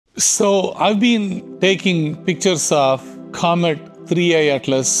So I've been taking pictures of Comet 3i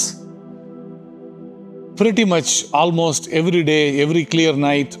Atlas pretty much almost every day, every clear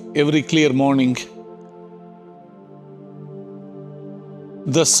night, every clear morning.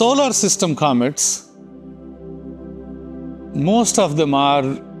 The solar system comets, most of them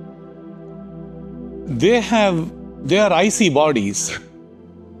they are icy bodies.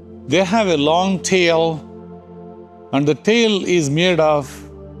 They have a long tail, and the tail is made of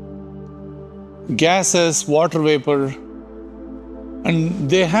gases, water vapor, and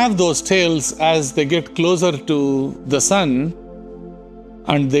they have those tails as they get closer to the sun,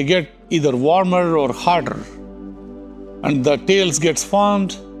 and they get either warmer or hotter, and the tails gets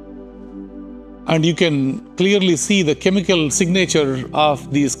formed, and you can clearly see the chemical signature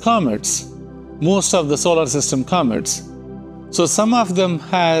of these comets, most of the solar system comets. So some of them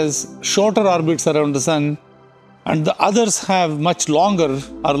has shorter orbits around the sun, and the others have much longer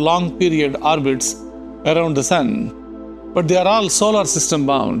or long period orbits around the sun, but they are all solar system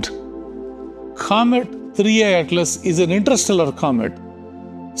bound. Comet 3i Atlas is an interstellar comet,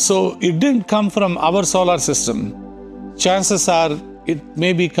 so it didn't come from our solar system. Chances are it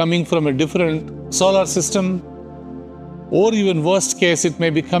may be coming from a different solar system, or even worst case, it may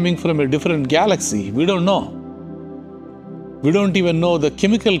be coming from a different galaxy. We don't know. We don't even know the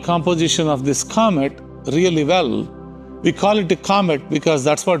chemical composition of this comet really well. We call it a comet because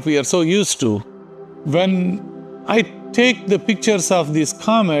that's what we are so used to. When I take the pictures of this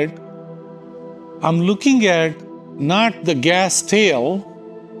comet, I'm looking at not the gas tail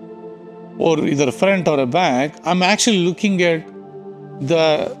or either front or a back. I'm actually looking at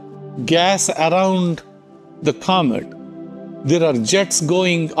the gas around the comet. There are jets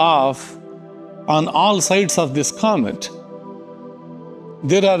going off on all sides of this comet.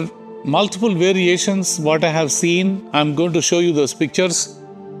 There are multiple variations what I have seen. I'm going to show you those pictures.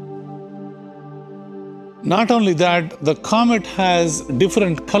 Not only that, the comet has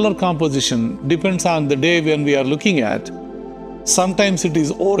different color composition, depends on the day when we are looking at. Sometimes it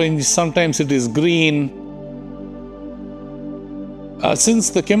is orange, sometimes it is green. Since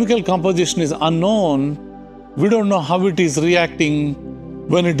the chemical composition is unknown, we don't know how it is reacting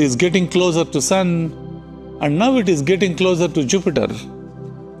when it is getting closer to sun, and now it is getting closer to Jupiter.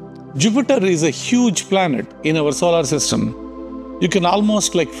 Jupiter is a huge planet in our solar system. You can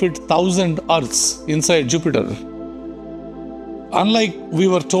almost fit 1,000 Earths inside Jupiter. Unlike we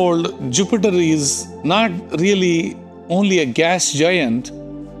were told, Jupiter is not really only a gas giant,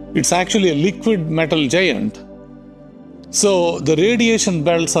 it's actually a liquid metal giant. So the radiation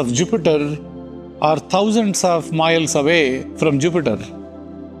belts of Jupiter are thousands of miles away from Jupiter,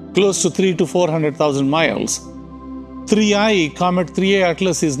 close to 300,000 to 400,000 miles. Comet 3i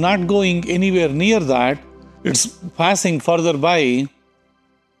Atlas is not going anywhere near that. It's passing further by,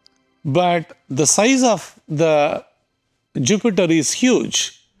 but the size of the Jupiter is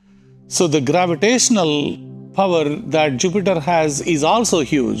huge. So the gravitational power that Jupiter has is also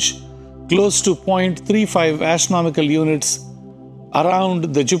huge, close to 0.35 astronomical units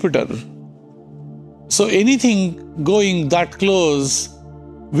around the Jupiter. So anything going that close,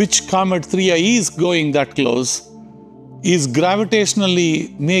 which Comet 3i is going that close, is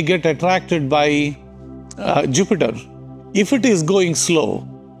gravitationally may get attracted by Jupiter if it is going slow.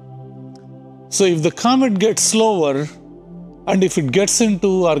 So if the comet gets slower, and if it gets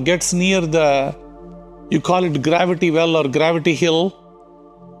into or gets near the, you call it gravity well or gravity hill,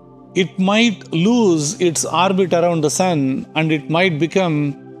 it might lose its orbit around the sun, and it might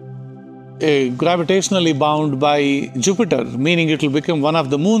become gravitationally bound by Jupiter, meaning it will become one of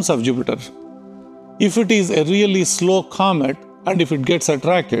the moons of Jupiter. If it is a really slow comet and if it gets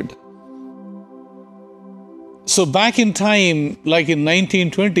attracted. So back in time, like in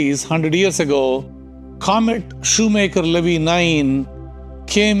 1920s, 100 years ago, Comet Shoemaker-Levy 9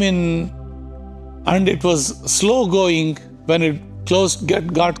 came in, and it was slow going when it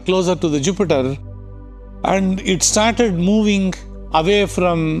got closer to the Jupiter, and it started moving away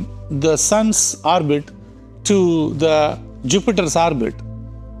from the sun's orbit to the Jupiter's orbit.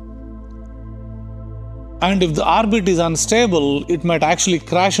 And if the orbit is unstable, it might actually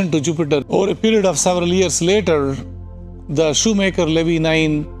crash into Jupiter. Over a period of several years later, the Shoemaker-Levy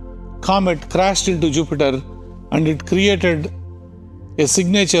 9 comet crashed into Jupiter, and it created a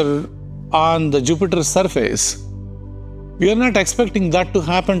signature on the Jupiter's surface. We are not expecting that to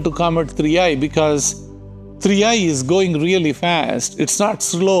happen to Comet 3i because 3i is going really fast. It's not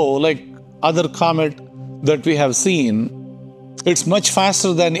slow like other comet that we have seen. It's much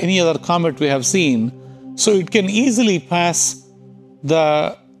faster than any other comet we have seen. So it can easily pass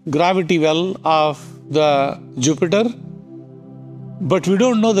the gravity well of the Jupiter But we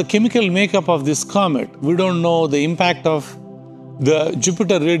don't know the chemical makeup of this comet. We don't know the impact of the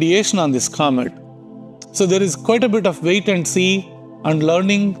Jupiter radiation on this comet. So there is quite a bit of wait and see and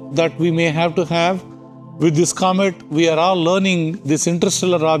learning that we may have to have. With this comet, we are all learning this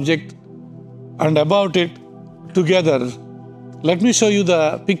interstellar object and about it together. Let me show you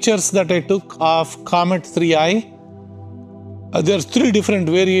the pictures that I took of Comet 3I. There are 3 different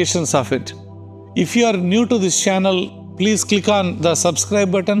variations of it. If you are new to this channel, please click on the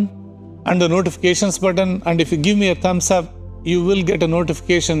subscribe button and the notifications button. And if you give me a thumbs up, you will get a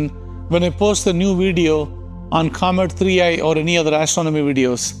notification when I post a new video on Comet 3I or any other astronomy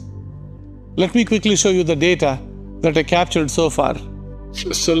videos. Let me quickly show you the data that I captured so far.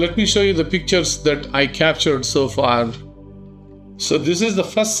 So let me show you the pictures that I captured so far. So this is the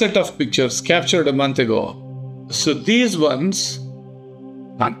first set of pictures captured a month ago. So these ones,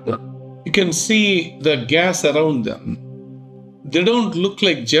 you can see the gas around them. They don't look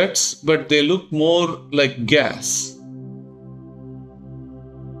like jets, but they look more like gas.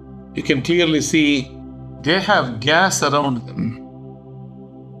 You can clearly see they have gas around them.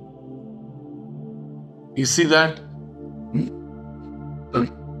 You see that?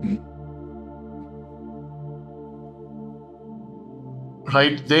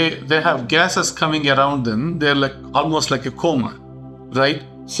 Right? They have gases coming around them. They're like almost like a coma, right?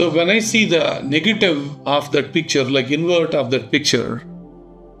 So when I see the negative of that picture, like invert of that picture,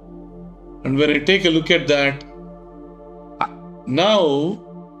 and when I take a look at that, now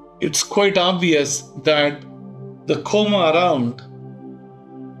it's quite obvious that the coma around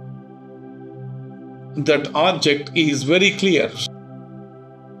that object is very clear.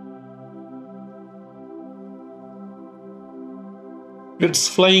 It's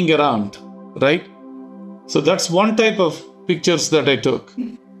flying around, right? So that's one type of pictures that I took.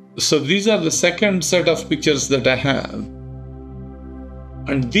 So these are the second set of pictures that I have.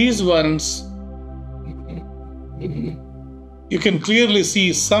 And these ones, you can clearly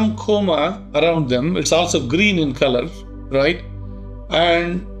see some coma around them. It's also green in color, right?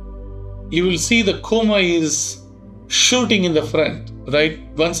 And you will see the coma is shooting in the front, right?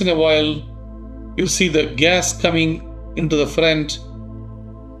 Once in a while, you see the gas coming into the front.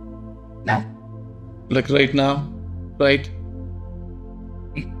 Like right now, right?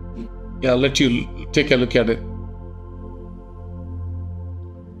 Yeah, I'll let you take a look at it.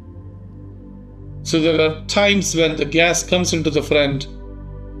 So there are times when the gas comes into the front.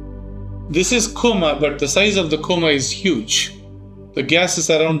 This is coma, but the size of the coma is huge. The gases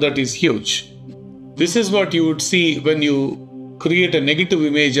around that is huge. This is what you would see when you create a negative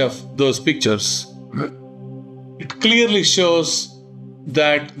image of those pictures. It clearly shows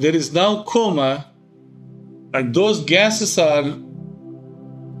that there is now coma and those gases are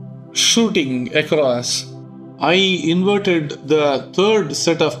shooting across. I inverted the third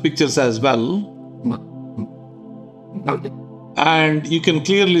set of pictures as well. And you can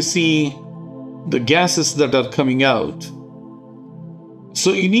clearly see the gases that are coming out.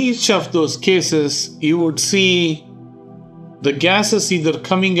 So in each of those cases, you would see the gases either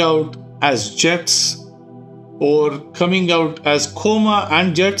coming out as jets or coming out as coma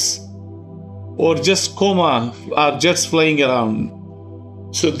and jets, or just coma or jets flying around.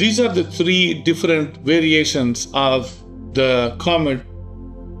 So these are the 3 different variations of the comet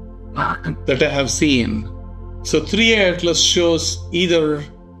that I have seen. So 3A Atlas shows either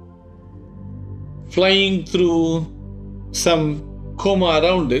flying through some coma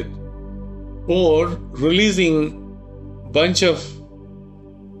around it or releasing bunch of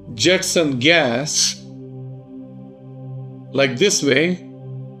jets and gas like this way,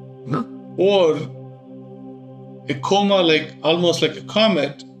 or a coma like almost like a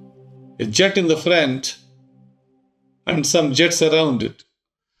comet, a jet in the front and some jets around it.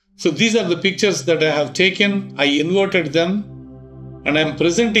 So these are the pictures that I have taken. I inverted them and I'm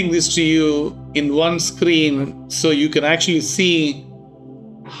presenting this to you in one screen so you can actually see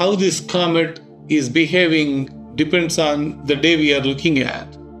how this comet is behaving. Depends on the day we are looking at.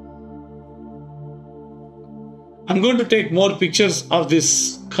 I'm going to take more pictures of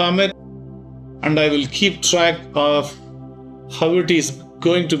this comet and I will keep track of how it is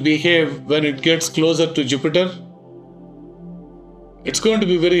going to behave when it gets closer to Jupiter. It's going to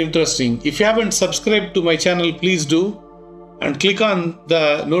be very interesting. If you haven't subscribed to my channel, please do, and click on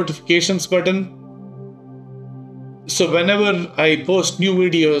the notifications button. So whenever I post new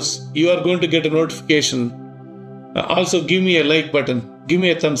videos, you are going to get a notification. Also give me a like button. Give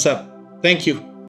me a thumbs up. Thank you.